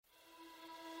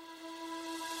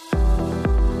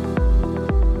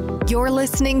You're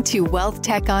listening to Wealth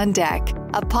Tech on Deck,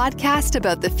 a podcast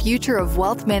about the future of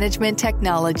wealth management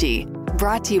technology,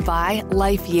 brought to you by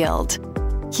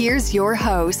LifeYield. Here's your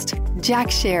host,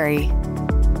 Jack Sherry.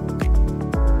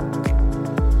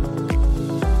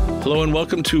 Hello and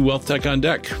welcome to Wealth Tech on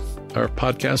Deck. Our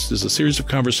podcast is a series of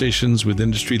conversations with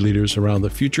industry leaders around the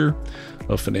future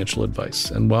of financial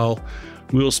advice. And while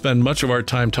we will spend much of our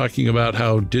time talking about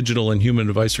how digital and human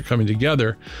advice are coming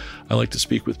together, I like to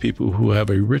speak with people who have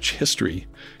a rich history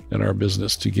in our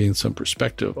business to gain some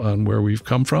perspective on where we've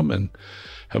come from and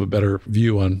have a better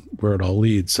view on where it all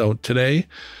leads. So today,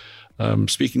 I'm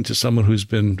speaking to someone who's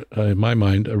been, in my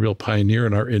mind, a real pioneer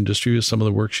in our industry with some of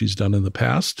the work she's done in the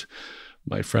past.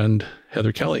 My friend,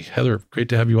 Heather Kelly. Heather, great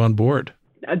to have you on board.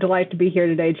 A delight to be here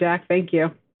today, Jack. Thank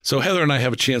you. So Heather and I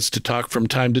have a chance to talk from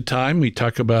time to time. We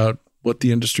talk about what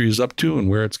the industry is up to and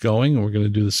where it's going, and we're going to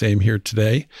do the same here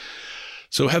today.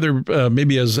 So Heather,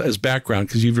 maybe as background,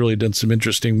 because you've really done some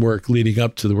interesting work leading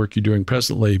up to the work you're doing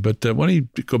presently, but why don't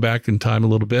you go back in time a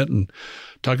little bit and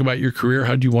talk about your career?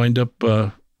 How did you wind up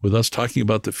with us talking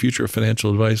about the future of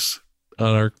financial advice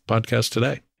on our podcast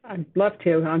today? I'd love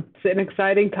to. It's an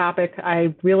exciting topic.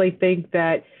 I really think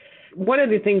that one of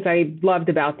the things I loved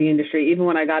about the industry, even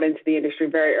when I got into the industry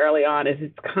very early on, is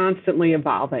it's constantly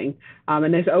evolving.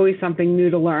 And there's always something new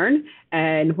to learn.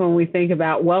 And when we think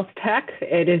about wealth tech,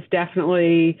 it is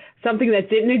definitely something that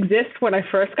didn't exist when I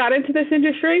first got into this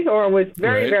industry, or was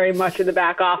very much in the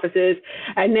back offices,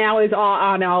 and now is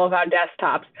on all of our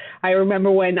desktops. I remember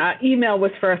when email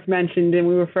was first mentioned, and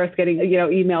we were first getting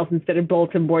emails instead of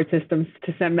bulletin board systems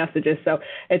to send messages. So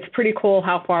it's pretty cool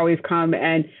how far we've come.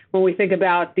 And when we think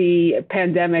about the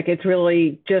pandemic, it's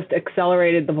really just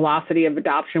accelerated the velocity of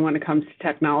adoption when it comes to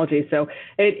technology. So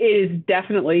it is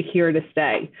definitely here to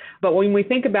stay. But when we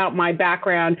think about my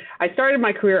background, I started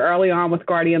my career early on with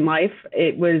Guardian Life.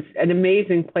 It was an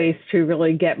amazing place to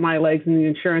really get my legs in the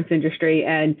insurance industry,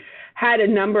 and had a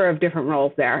number of different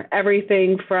roles there.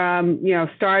 Everything from,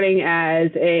 starting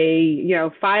as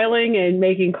filing and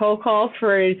making cold calls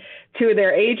for two of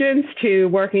their agents, to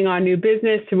working on new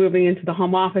business, to moving into the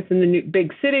home office in the new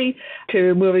big city,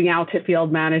 to moving out to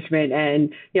field management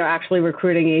and, actually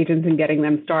recruiting agents and getting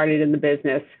them started in the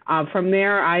business. From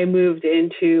there, I moved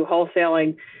into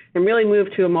wholesaling and really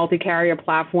moved to a multi-carrier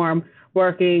platform,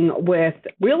 working with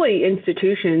really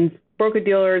institutions,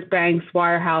 broker-dealers, banks,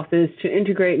 wirehouses, to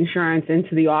integrate insurance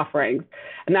into the offerings.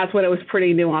 And that's when it was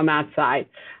pretty new on that side.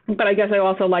 But I guess I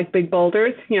also like big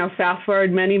boulders. Fast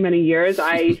forward many, many years,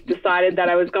 I decided that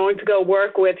I was going to go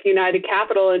work with United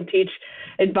Capital and teach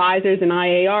advisors and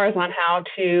IARs on how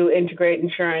to integrate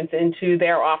insurance into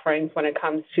their offerings when it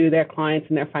comes to their clients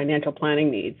and their financial planning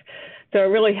needs. So it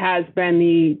really has been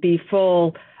the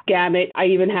full gamut. I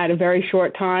even had a very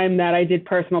short time that I did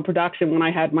personal production when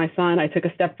I had my son. I took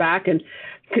a step back and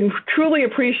can truly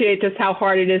appreciate just how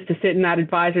hard it is to sit in that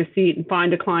advisor seat and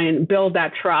find a client and build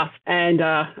that trust. And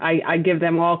I give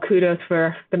them all kudos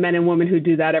for the men and women who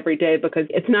do that every day, because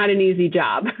it's not an easy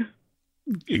job.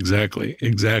 Exactly.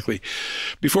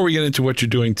 Before we get into what you're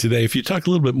doing today, if you talk a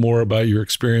little bit more about your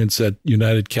experience at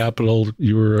United Capital,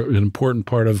 you were an important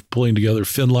part of pulling together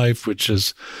FinLife, which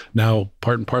is now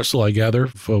part and parcel, I gather,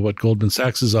 for what Goldman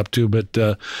Sachs is up to. But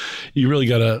you really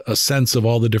got a sense of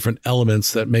all the different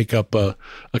elements that make up a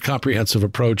comprehensive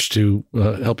approach to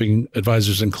helping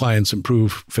advisors and clients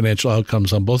improve financial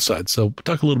outcomes on both sides. So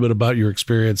talk a little bit about your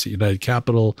experience at United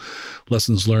Capital,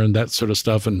 lessons learned, that sort of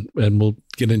stuff, and we'll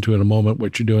get into in a moment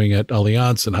what you're doing at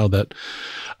Allianz and how that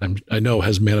I know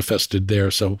has manifested there.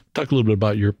 So talk a little bit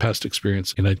about your past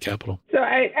experience at United Capital. So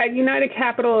at United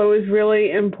Capital, it was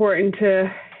really important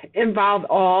to involve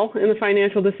all in the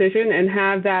financial decision and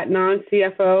have that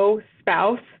non-CFO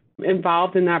spouse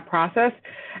involved in that process,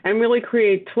 and really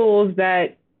create tools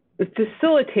that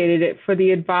facilitated it for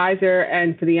the advisor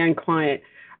and for the end client.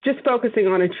 Just focusing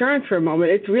on insurance for a moment,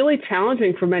 it's really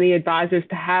challenging for many advisors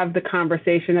to have the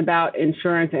conversation about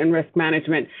insurance and risk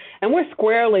management. And we're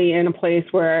squarely in a place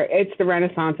where it's the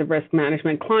renaissance of risk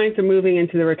management. Clients are moving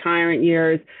into the retirement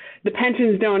years. The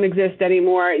pensions don't exist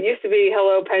anymore. It used to be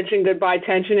hello pension, goodbye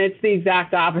tension. It's the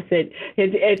exact opposite.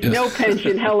 It's no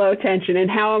pension, hello tension.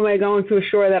 And how am I going to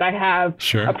assure that I have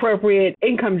appropriate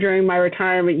income during my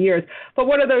retirement years? But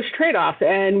what are those trade-offs,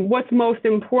 and what's most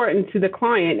important to the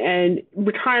client? And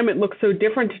retirement looks so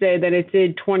different today than it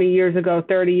did 20 years ago,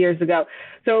 30 years ago.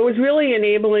 So it was really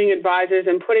enabling advisors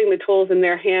and putting the tools in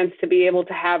their hands to be able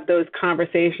to have those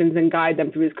conversations and guide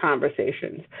them through these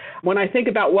conversations. When I think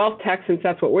about wealth tech, since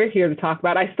that's what we're here to talk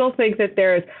about, I still think that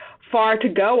there's far to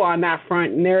go on that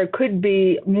front, and there could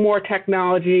be more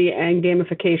technology and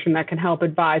gamification that can help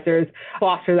advisors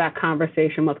foster that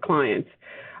conversation with clients.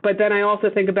 But then I also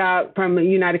think about, from a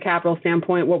United Capital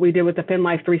standpoint, what we did with the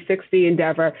FinLife 360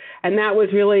 endeavor. And that was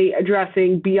really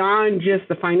addressing beyond just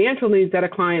the financial needs that a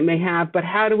client may have, but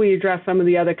how do we address some of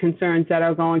the other concerns that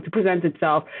are going to present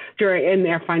itself in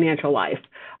their financial life.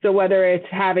 So whether it's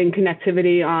having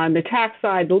connectivity on the tax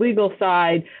side, the legal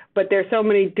side, but there's so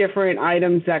many different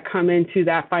items that come into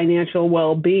that financial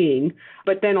well-being.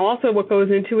 But then also what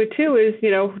goes into it too is,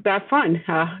 that fun.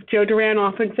 Joe Duran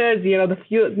often says,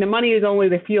 the money is only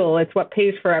the fuel. It's what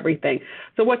pays for everything.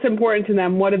 So what's important to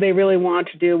them? What do they really want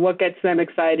to do? What gets them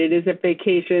excited? Is it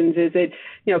vacations? Is it,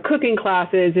 cooking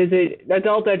classes? Is it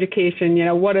adult education?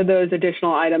 What are those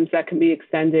additional items that can be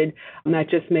extended? And that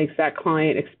just makes that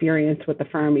client experience with the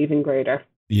firm even greater.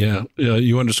 Yeah,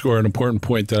 you underscore an important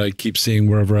point that I keep seeing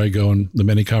wherever I go in the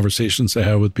many conversations I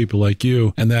have with people like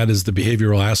you, and that is the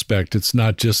behavioral aspect. It's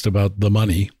not just about the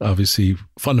money. Obviously,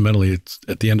 fundamentally, it's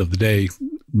at the end of the day,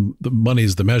 the money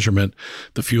is the measurement,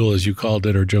 the fuel, as you called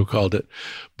it, or Joe called it.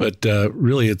 But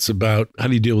really, it's about how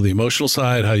do you deal with the emotional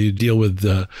side, how do you deal with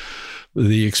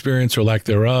the experience or lack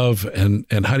thereof, and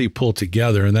how do you pull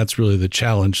together? And that's really the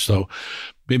challenge. So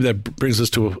maybe that brings us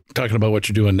to talking about what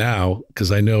you're doing now,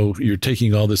 because I know you're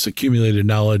taking all this accumulated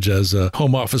knowledge as a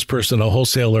home office person, a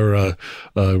wholesaler,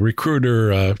 a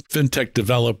recruiter, a fintech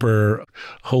developer,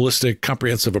 holistic,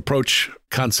 comprehensive approach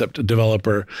concept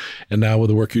developer, and now with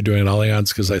the work you're doing at Allianz,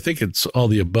 because I think it's all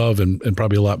the above and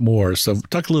probably a lot more. So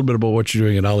talk a little bit about what you're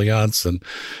doing at Allianz and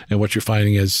what you're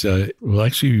finding is,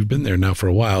 actually, you've been there now for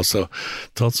a while. So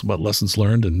tell us about lessons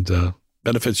learned and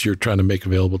benefits you're trying to make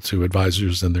available to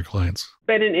advisors and their clients.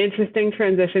 Been an interesting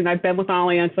transition. I've been with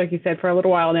Allianz, like you said, for a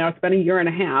little while now. It's been a year and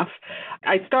a half.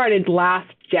 I started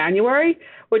last January,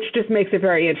 which just makes it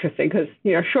very interesting because,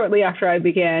 shortly after I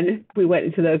began, we went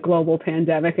into the global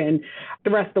pandemic and the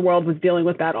rest of the world was dealing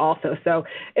with that also. So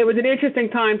it was an interesting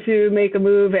time to make a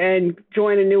move and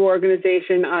join a new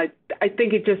organization. I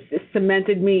think it just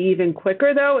cemented me even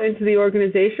quicker, though, into the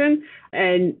organization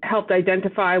and helped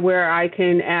identify where I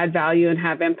can add value and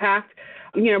have impact.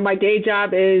 My day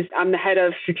job is I'm the head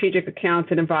of strategic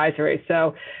accounts and advisory.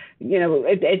 So,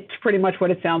 it's pretty much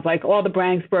what it sounds like. All the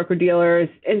banks, broker-dealers,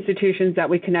 institutions that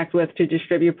we connect with to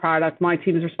distribute product, my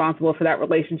team is responsible for that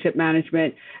relationship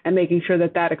management and making sure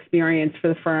that experience for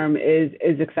the firm is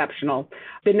exceptional.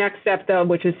 The next step, though,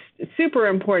 which is super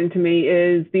important to me,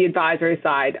 is the advisory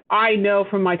side. I know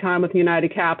from my time with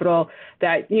United Capital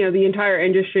that, the entire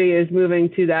industry is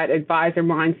moving to that advisor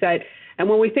mindset. And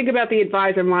when we think about the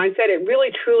advisor mindset, it really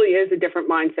truly is a different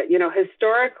mindset.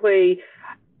 Historically,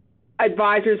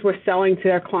 advisors were selling to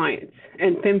their clients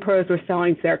and FinPros were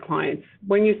selling to their clients.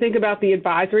 When you think about the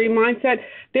advisory mindset,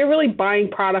 they're really buying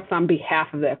products on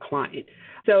behalf of their client.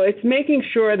 So it's making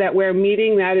sure that we're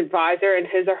meeting that advisor in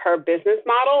his or her business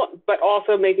model, but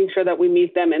also making sure that we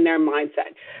meet them in their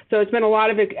mindset. So it's been a lot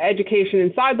of education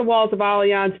inside the walls of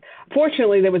Allianz.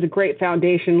 Fortunately, there was a great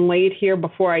foundation laid here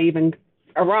before I even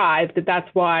arrived. That's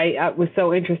why it was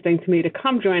so interesting to me to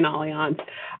come join Allianz,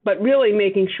 but really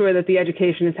making sure that the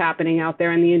education is happening out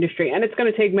there in the industry. And it's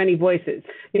going to take many voices.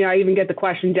 I even get the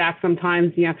question, Jack,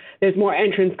 sometimes, there's more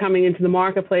entrants coming into the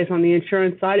marketplace on the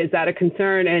insurance side. Is that a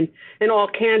concern? And in all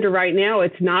candor right now,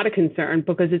 it's not a concern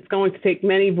because it's going to take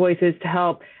many voices to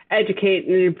help educate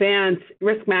and advance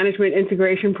risk management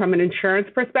integration from an insurance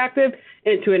perspective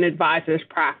into an advisor's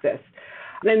practice.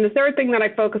 Then the third thing that I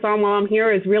focus on while I'm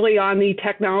here is really on the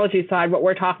technology side, what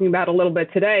we're talking about a little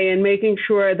bit today, and making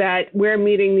sure that we're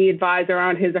meeting the advisor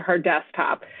on his or her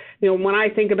desktop. When I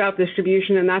think about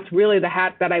distribution, and that's really the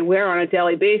hat that I wear on a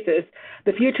daily basis,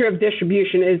 the future of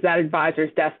distribution is that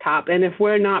advisor's desktop. And if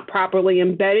we're not properly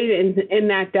embedded in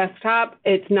that desktop,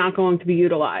 it's not going to be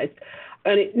utilized.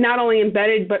 And it not only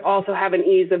embedded, but also have an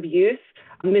ease of use.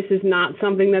 This is not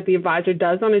something that the advisor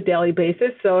does on a daily basis.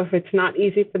 So if it's not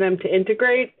easy for them to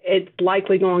integrate, it's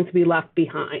likely going to be left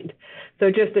behind.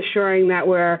 So just assuring that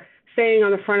we're staying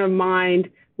on the front of mind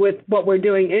with what we're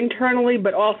doing internally,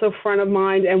 but also front of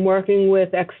mind and working with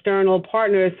external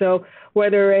partners. So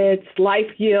whether it's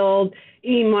LifeYield,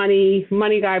 eMoney,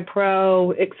 MoneyGuide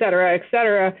Pro, et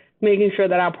cetera, making sure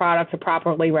that our products are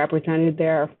properly represented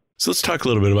there. So let's talk a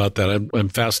little bit about that. I'm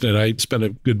fascinated. I spent a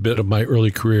good bit of my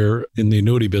early career in the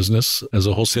annuity business as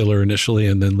a wholesaler initially,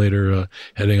 and then later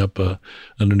heading up an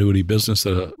annuity business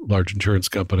at a large insurance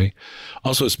company.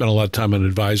 Also spent a lot of time on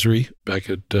advisory back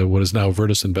at what is now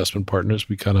Virtus Investment Partners.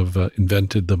 We kind of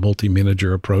invented the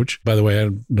multi-manager approach. By the way, I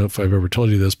don't know if I've ever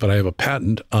told you this, but I have a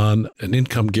patent on an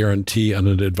income guarantee on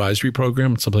an advisory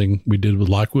program. It's something we did with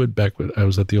Lockwood back when I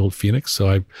was at the old Phoenix.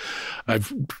 So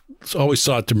I've always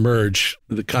sought to merge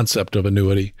the concept of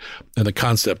annuity and the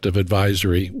concept of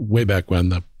advisory way back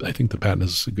when. I think the patent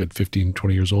is a good 15,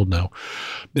 20 years old now.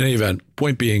 In any event,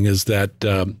 point being is that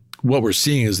what we're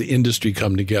seeing is the industry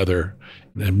come together,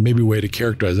 and maybe a way to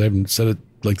characterize, I haven't said it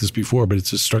like this before, but it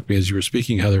just struck me as you were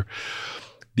speaking, Heather.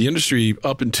 The industry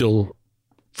up until,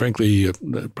 frankly,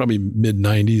 probably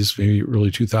mid-90s, maybe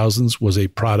early 2000s, was a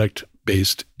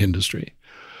product-based industry.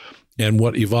 And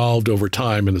what evolved over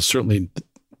time, and is certainly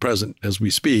present as we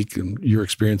speak, and your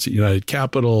experience at United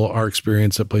Capital, our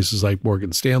experience at places like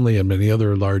Morgan Stanley and many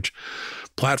other large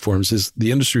platforms, is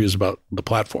the industry is about the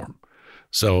platform.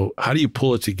 So how do you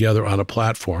pull it together on a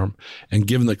platform? And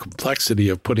given the complexity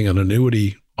of putting an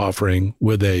annuity offering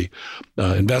with a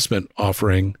investment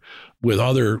offering with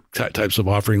other types of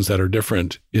offerings that are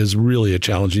different is really a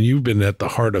challenge. And you've been at the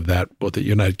heart of that, both at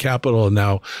United Capital and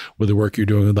now with the work you're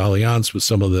doing with Allianz, with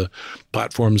some of the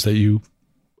platforms that you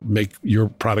make your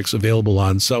products available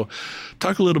on. So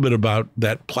talk a little bit about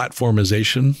that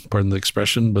platformization, pardon the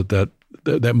expression, but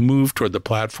that move toward the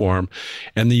platform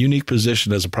and the unique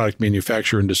position as a product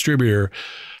manufacturer and distributor,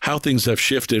 how things have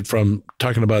shifted from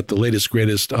talking about the latest,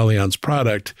 greatest Allianz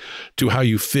product to how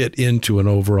you fit into an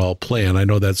overall plan. I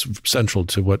know that's central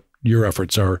to what your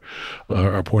efforts are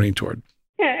pointing toward.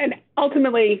 Yeah, and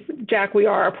ultimately, Jack, we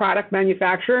are a product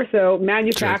manufacturer. So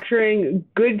manufacturing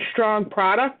good, strong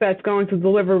product that's going to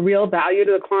deliver real value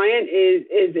to the client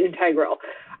is integral.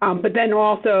 But then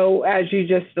also, as you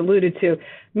just alluded to,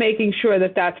 making sure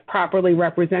that that's properly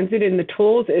represented in the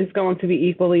tools is going to be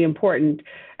equally important.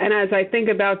 And as I think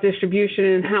about distribution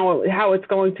and how it's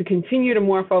going to continue to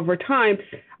morph over time,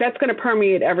 that's going to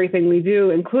permeate everything we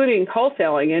do, including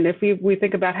wholesaling. And if we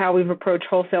think about how we've approached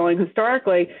wholesaling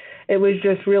historically, it was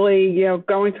just really,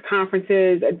 going to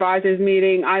conferences, advisors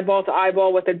meeting, eyeball to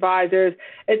eyeball with advisors.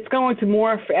 It's going to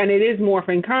morph, and it is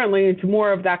morphing currently into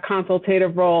more of that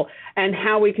consultative role and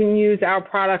how we can use our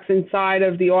products inside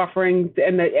of the offerings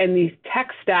and the tech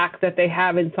stack that they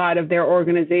have inside of their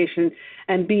organization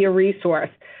and be a resource.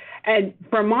 And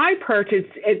for my perch,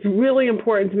 it's really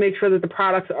important to make sure that the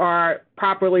products are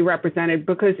properly represented,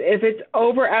 because if it's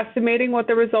overestimating what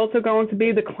the results are going to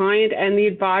be, the client and the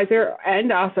advisor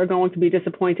and us are going to be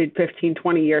disappointed 15,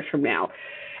 20 years from now.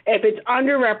 If it's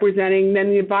underrepresenting,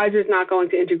 then the advisor is not going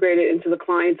to integrate it into the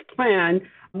client's plan,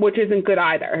 which isn't good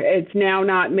either. It's now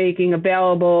not making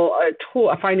available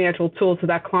a financial tool to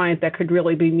that client that could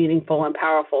really be meaningful and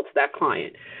powerful to that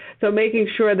client. So making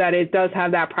sure that it does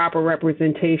have that proper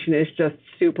representation is just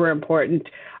super important.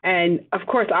 And of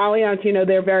course, Allianz,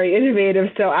 they're very innovative.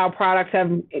 So our products have,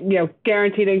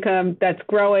 guaranteed income that's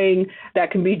growing,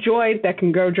 that can be joint, that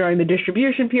can grow during the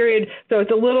distribution period. So it's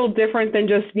a little different than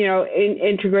just,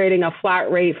 integrating a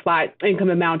flat rate, flat income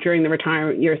amount during the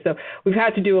retirement year. So we've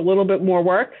had to do a little bit more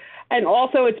work. And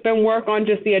also it's been work on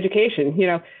just the education,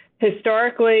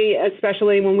 Historically,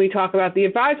 especially when we talk about the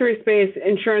advisory space,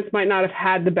 insurance might not have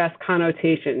had the best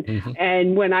connotation. Mm-hmm.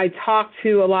 And when I talk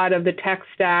to a lot of the tech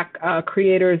stack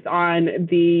creators on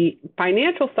the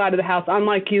financial side of the house,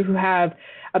 unlike you who have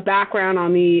a background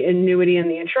on the annuity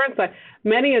and the insurance side,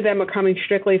 many of them are coming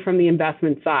strictly from the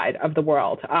investment side of the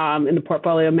world, and the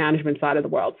portfolio management side of the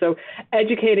world. So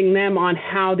educating them on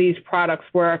how these products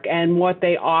work and what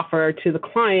they offer to the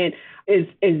client is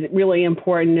really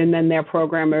important, and then their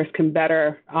programmers can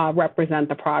better represent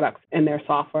the products in their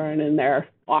software and in their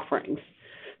offerings.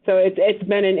 So it's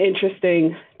been an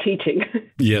interesting teaching.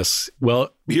 Yes. Well,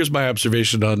 here's my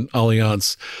observation on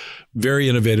Allianz. Very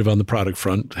innovative on the product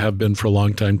front, have been for a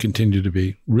long time, continue to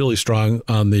be. Really strong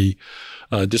on the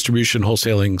distribution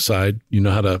wholesaling side. You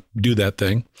know how to do that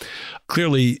thing.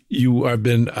 Clearly, you have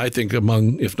been, I think,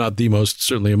 among, if not the most,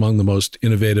 certainly among the most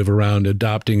innovative around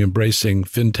adopting, embracing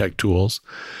fintech tools.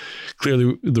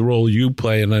 Clearly, the role you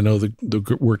play, and I know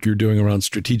the work you're doing around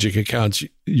strategic accounts,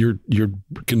 you're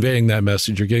conveying that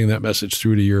message, you're getting that message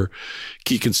through to your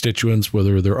key constituents,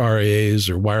 whether they're RIAs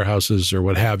or wirehouses or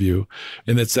what have you.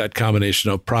 And it's that combination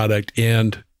of product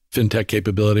and fintech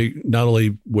capability, not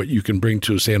only what you can bring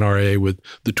to, say, an RIA with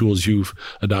the tools you've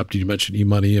adopted. You mentioned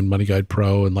eMoney and MoneyGuide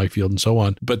Pro and LifeYield and so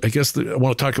on. But I guess I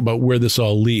want to talk about where this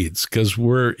all leads, because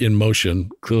we're in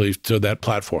motion clearly to that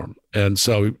platform. And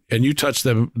you touch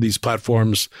these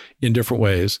platforms in different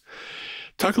ways.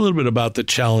 Talk a little bit about the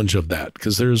challenge of that,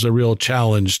 because there's a real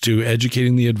challenge to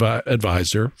educating the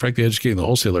advisor, frankly, educating the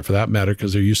wholesaler for that matter,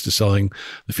 because they're used to selling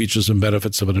the features and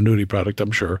benefits of an annuity product,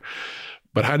 I'm sure.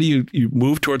 But how do you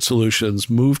move toward solutions,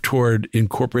 move toward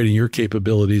incorporating your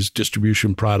capabilities,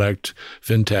 distribution, product,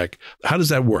 fintech? How does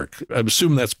that work? I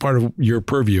assume that's part of your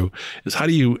purview. Is how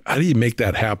do you make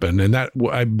that happen? And that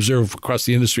I observe across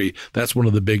the industry, that's one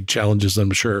of the big challenges.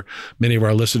 I'm sure many of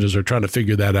our listeners are trying to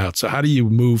figure that out. So how do you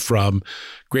move from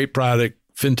great product,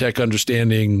 fintech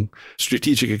understanding,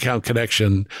 strategic account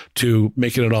connection to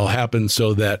making it all happen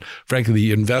so that, frankly,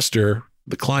 the investor,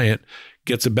 the client,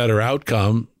 gets a better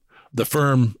outcome, the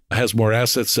firm has more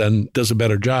assets and does a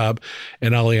better job,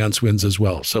 and Allianz wins as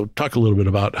well. So talk a little bit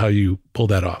about how you pull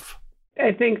that off.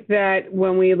 I think that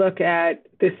when we look at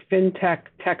this fintech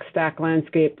tech stack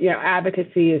landscape,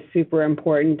 advocacy is super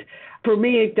important. For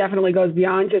me, it definitely goes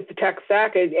beyond just the tech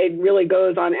stack. It really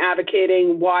goes on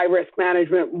advocating why risk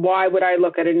management. Why would I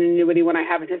look at an annuity when I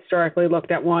haven't historically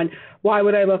looked at one? Why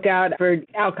would I look out for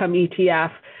outcome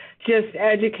ETF? Just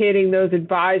educating those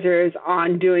advisors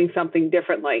on doing something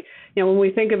differently. When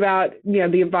we think about,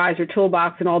 the advisor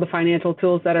toolbox and all the financial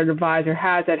tools that an advisor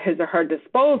has at his or her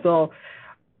disposal,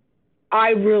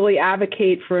 I really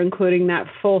advocate for including that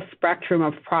full spectrum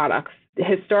of products.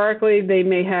 Historically, they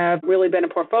may have really been a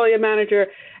portfolio manager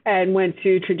and went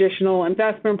to traditional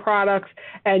investment products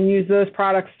and used those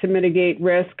products to mitigate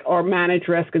risk or manage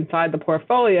risk inside the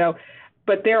portfolio.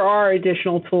 But there are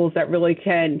additional tools that really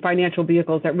can, financial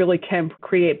vehicles that really can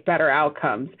create better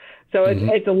outcomes. So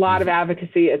it's a lot of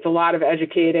advocacy. It's a lot of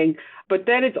educating. But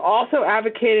then it's also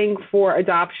advocating for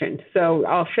adoption. So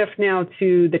I'll shift now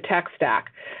to the tech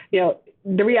stack.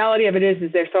 The reality of it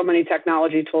is there's so many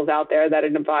technology tools out there that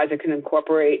an advisor can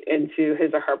incorporate into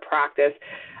his or her practice.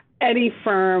 Any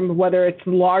firm, whether it's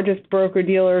the largest broker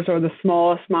dealers or the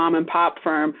smallest mom and pop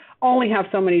firm, only have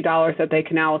so many dollars that they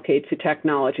can allocate to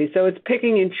technology. So it's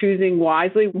picking and choosing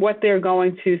wisely what they're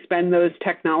going to spend those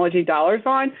technology dollars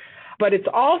on. But it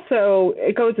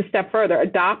goes a step further,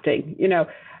 adopting.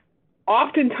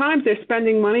 Oftentimes they're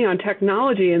spending money on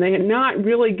technology and they're not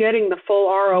really getting the full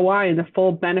ROI and the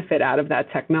full benefit out of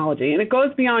that technology. And it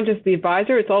goes beyond just the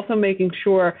advisor. It's also making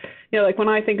sure, like when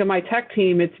I think of my tech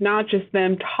team, it's not just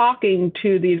them talking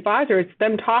to the advisor, it's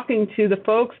them talking to the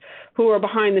folks who are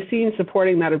behind the scenes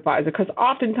supporting that advisor. Because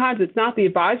oftentimes it's not the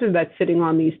advisor that's sitting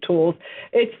on these tools.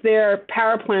 It's their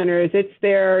paraplanners, it's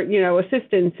their,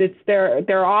 assistants, it's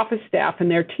their office staff and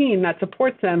their team that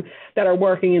supports them that are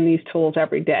working in these tools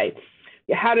every day.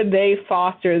 How do they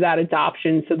foster that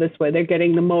adoption so this way they're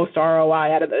getting the most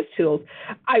ROI out of those tools?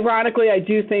 Ironically, I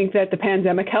do think that the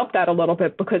pandemic helped that a little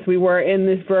bit because we were in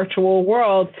this virtual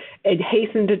world. It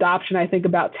hastened adoption, I think,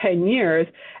 about 10 years.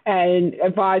 And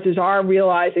advisors are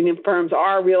realizing and firms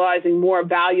are realizing more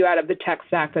value out of the tech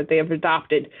stack that they have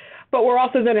adopted. But we're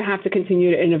also going to have to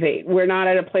continue to innovate. We're not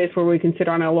at a place where we can sit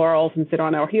on our laurels and sit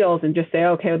on our heels and just say,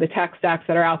 okay, well, the tech stacks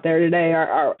that are out there today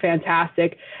are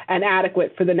fantastic and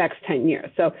adequate for the next 10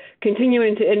 years. So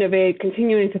continuing to innovate,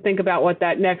 continuing to think about what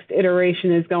that next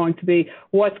iteration is going to be,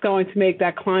 what's going to make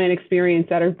that client experience,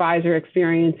 that advisor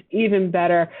experience even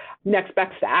better. Next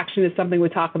best action is something we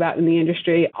talk about in the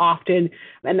industry often,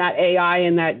 and that AI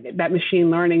and that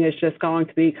machine learning is just going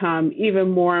to become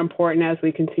even more important as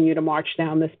we continue to march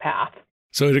down this path.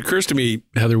 So it occurs to me,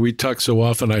 Heather, we talk so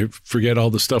often, I forget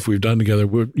all the stuff we've done together.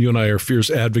 You and I are fierce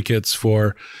advocates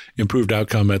for improved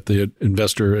outcome at the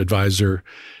investor, advisor,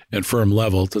 and firm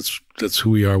level. That's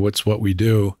who we are. What's what we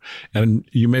do. And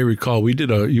you may recall,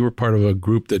 you were part of a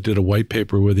group that did a white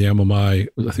paper with the MMI.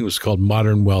 I think it was called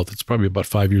Modern Wealth. It's probably about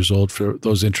 5 years old. For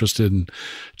those interested in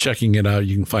checking it out,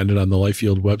 you can find it on the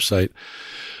LifeYield website.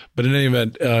 But in any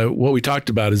event, what we talked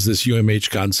about is this UMH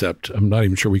concept. I'm not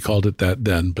even sure we called it that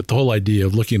then, but the whole idea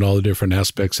of looking at all the different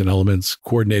aspects and elements,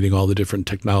 coordinating all the different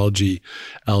technology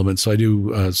elements. So I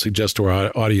do suggest to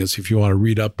our audience, if you want to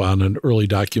read up on an early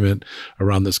document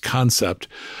around this concept.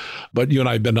 But you and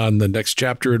I have been on the Next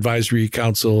Chapter Advisory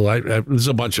Council. There's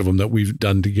a bunch of them that we've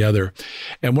done together.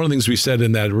 And one of the things we said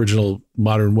in that original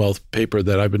Modern Wealth paper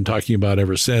that I've been talking about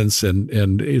ever since,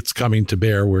 and it's coming to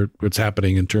bear where it's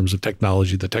happening in terms of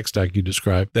technology, the tech stack you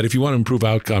described, that if you want to improve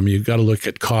outcome, you've got to look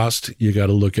at cost, you got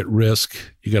to look at risk,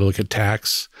 you got to look at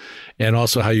tax, and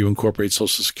also how you incorporate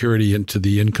Social Security into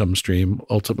the income stream.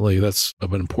 Ultimately, that's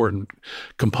an important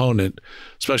component,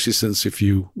 especially since if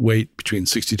you wait between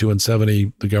 62 and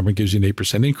 70, the government gives you an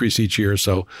 8% increase each year.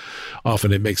 So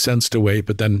often it makes sense to wait,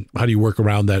 but then how do you work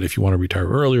around that if you want to retire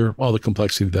earlier, all the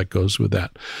complexity that goes with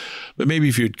that. But maybe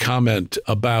if you'd comment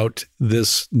about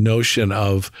this notion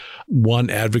of one,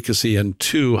 advocacy, and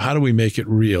two, do, how do we make it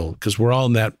real? Because we're all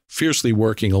in that fiercely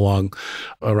working along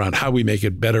around how we make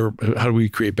it better, how do we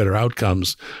create better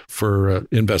outcomes for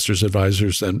investors,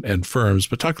 advisors, and firms.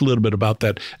 But talk a little bit about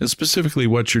that and specifically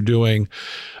what you're doing,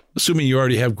 assuming you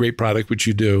already have great product, which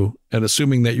you do, and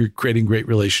assuming that you're creating great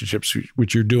relationships,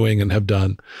 which you're doing and have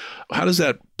done. How does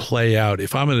that play out?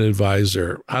 If I'm an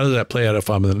advisor, how does that play out if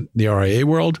I'm in the RIA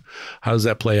world? How does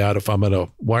that play out if I'm at a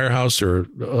wirehouse or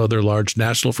other large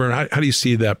national firm? How do you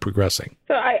see that progressing?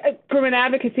 So from an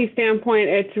advocacy standpoint,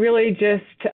 it's really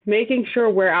just making sure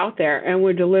we're out there and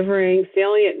we're delivering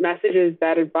salient messages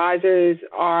that advisors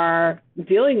are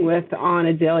dealing with on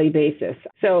a daily basis.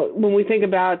 So when we think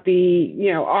about the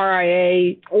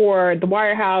RIA or the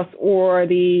wirehouse or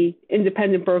the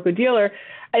independent broker-dealer,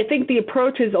 I think the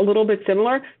approach is a little bit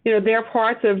similar. They're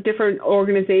parts of different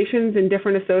organizations and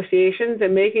different associations,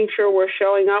 and making sure we're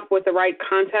showing up with the right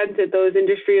content at those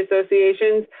industry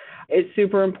associations is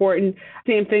super important.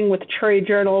 Same thing with trade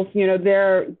journals.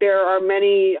 There are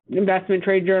many investment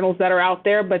trade journals that are out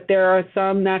there, but there are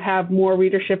some that have more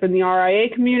readership in the RIA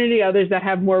community, others that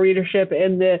have more readership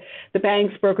in the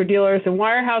banks, broker-dealers, and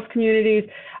wirehouse communities,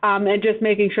 and just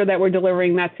making sure that we're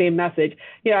delivering that same message.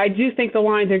 I do think the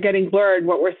lines are getting blurred.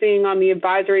 What we're seeing on the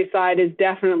advisory side is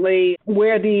definitely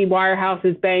where the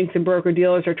wirehouses, banks, and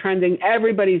broker-dealers are trending.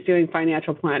 Everybody's doing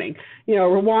financial planning.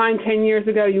 Rewind 10 years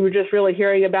ago, you were just really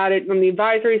hearing about it from the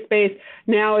advisory space.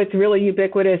 Now it's really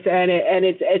ubiquitous and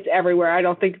it's everywhere. I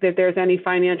don't think that there's any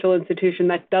financial institution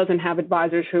that doesn't have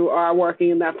advisors who are working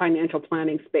in that financial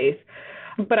planning space.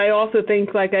 But I also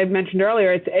think, like I mentioned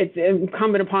earlier, it's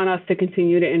incumbent upon us to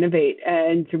continue to innovate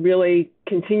and to really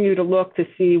continue to look to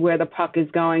see where the puck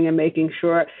is going and making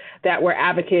sure that we're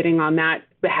advocating on that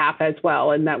behalf as well,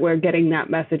 and that we're getting that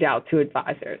message out to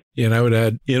advisors. Yeah, and I would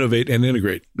add innovate and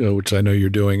integrate, which I know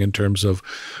you're doing in terms of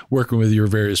working with your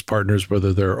various partners,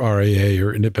 whether they're RIA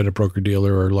or independent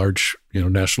broker-dealer or large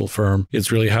national firm.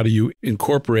 It's really how do you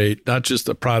incorporate not just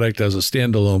the product as a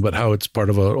standalone, but how it's part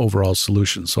of an overall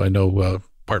solution. So I know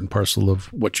part and parcel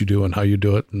of what you do and how you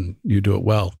do it, and you do it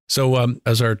well. So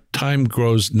as our time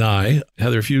grows nigh,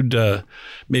 Heather, if you'd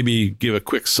maybe give a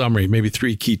quick summary, maybe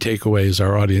 3 key takeaways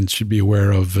our audience should be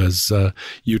aware of as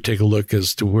you take a look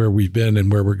as to where we've been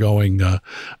and where we're going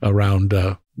around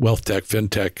wealth tech,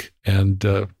 fintech, and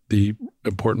the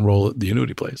important role that the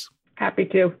annuity plays. Happy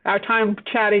to. Our time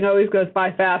chatting always goes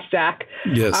by fast, Jack.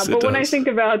 Yes, but when I think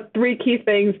about 3 key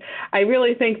things, I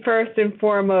really think first and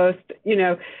foremost,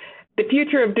 the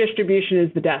future of distribution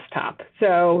is the desktop.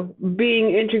 So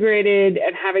being integrated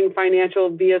and having financial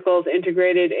vehicles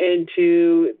integrated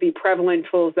into the prevalent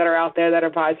tools that are out there that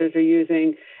advisors are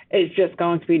using is just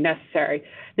going to be necessary.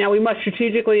 Now, we must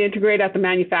strategically integrate at the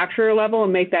manufacturer level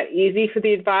and make that easy for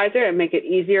the advisor and make it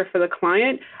easier for the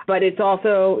client. But it's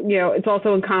also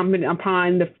incumbent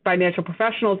upon the financial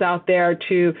professionals out there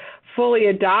to fully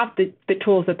adopt the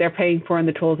tools that they're paying for and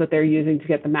the tools that they're using to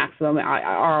get the maximum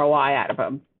ROI out of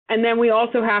them. And then we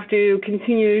also have to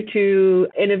continue to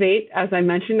innovate. As I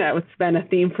mentioned, that's been a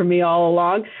theme for me all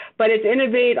along. But it's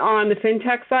innovate on the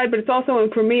fintech side, but it's also,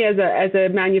 for me as a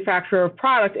manufacturer of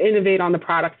product, innovate on the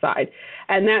product side.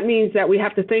 And that means that we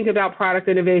have to think about product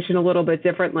innovation a little bit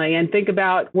differently and think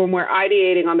about when we're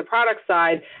ideating on the product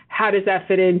side, how does that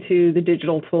fit into the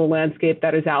digital tool landscape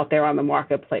that is out there on the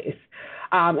marketplace?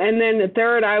 And then the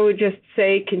third, I would just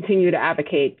say continue to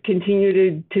advocate,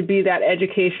 continue to be that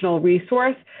educational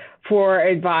resource for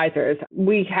advisors.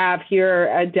 We have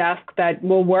here a desk that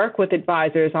will work with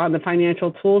advisors on the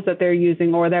financial tools that they're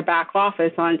using or their back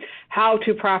office on how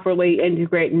to properly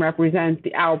integrate and represent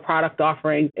our product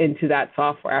offering into that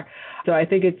software. So I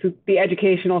think it's the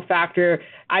educational factor.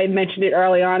 I mentioned it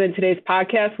early on in today's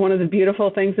podcast. One of the beautiful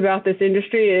things about this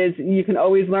industry is you can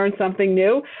always learn something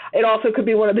new. It also could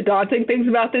be one of the daunting things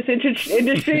about this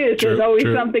industry is there's always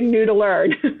something new to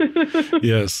learn.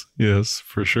 Yes,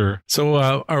 for sure. So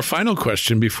our final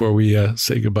question before we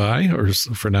say goodbye, or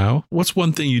for now, what's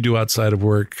one thing you do outside of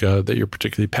work that you're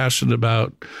particularly passionate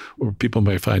about or people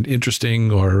may find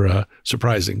interesting or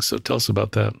surprising? So tell us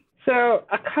about that. So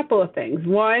a couple of things.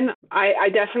 One, I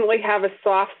definitely have a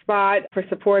soft spot for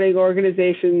supporting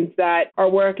organizations that are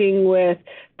working with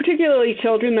particularly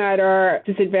children that are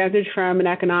disadvantaged from an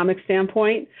economic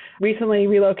standpoint. Recently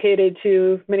relocated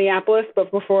to Minneapolis, but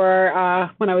before,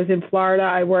 when I was in Florida,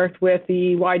 I worked with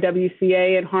the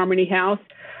YWCA and Harmony House,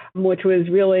 which was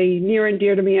really near and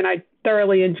dear to me, and I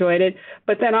thoroughly enjoyed it.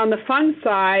 But then on the fun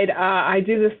side, I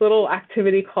do this little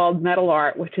activity called metal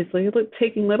art, which is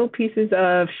taking little pieces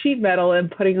of sheet metal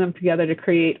and putting them together to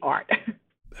create art.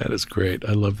 That is great.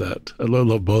 I love that. I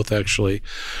love both, actually.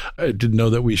 I didn't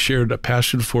know that we shared a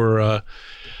passion for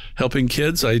helping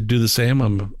kids. I do the same.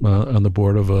 I'm on the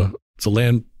board of it's a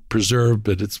land preserve,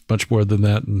 but it's much more than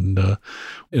that. And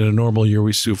in a normal year,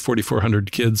 we do 4,400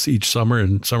 kids each summer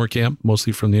in summer camp,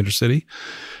 mostly from the inner city.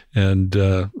 And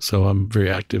so I'm very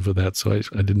active with that. So I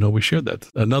didn't know we shared that.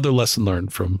 Another lesson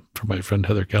learned from my friend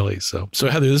Heather Kelly. So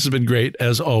Heather, this has been great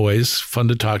as always. Fun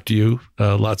to talk to you.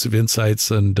 Lots of insights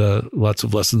and lots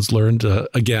of lessons learned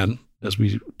again, as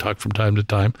we talk from time to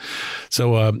time.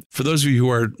 So for those of you who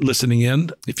are listening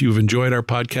in, if you've enjoyed our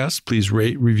podcast, please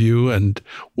rate, review, and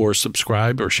or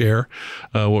subscribe or share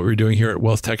what we're doing here at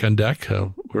Wealth Tech on Deck.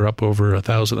 We're up over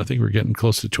 1,000. I think we're getting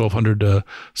close to 1,200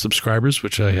 subscribers,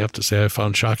 which I have to say I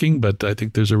found shocking, but I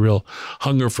think there's a real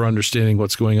hunger for understanding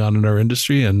what's going on in our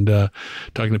industry. And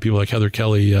talking to people like Heather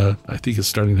Kelly, I think is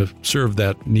starting to serve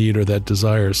that need or that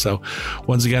desire. So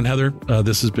once again, Heather,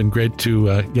 this has been great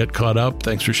to get caught up.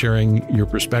 Thanks for sharing your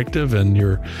perspective and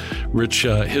your rich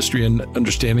history and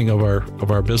understanding of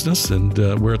our business and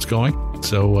where it's going.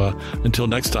 So until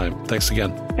next time, thanks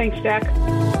again. Thanks, Jack.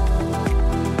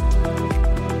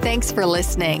 Thanks for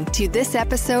listening to this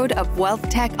episode of Wealth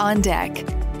Tech on Deck,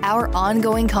 our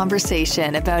ongoing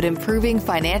conversation about improving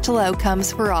financial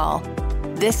outcomes for all.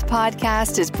 This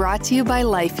podcast is brought to you by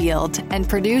LifeYield and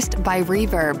produced by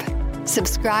Reverb.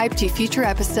 Subscribe to future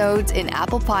episodes in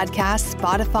Apple Podcasts,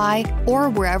 Spotify, or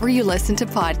wherever you listen to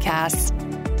podcasts.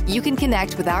 You can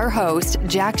connect with our host,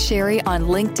 Jack Sherry, on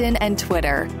LinkedIn and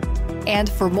Twitter. And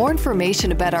for more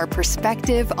information about our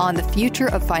perspective on the future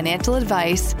of financial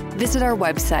advice, visit our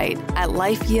website at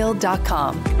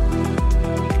lifeyield.com.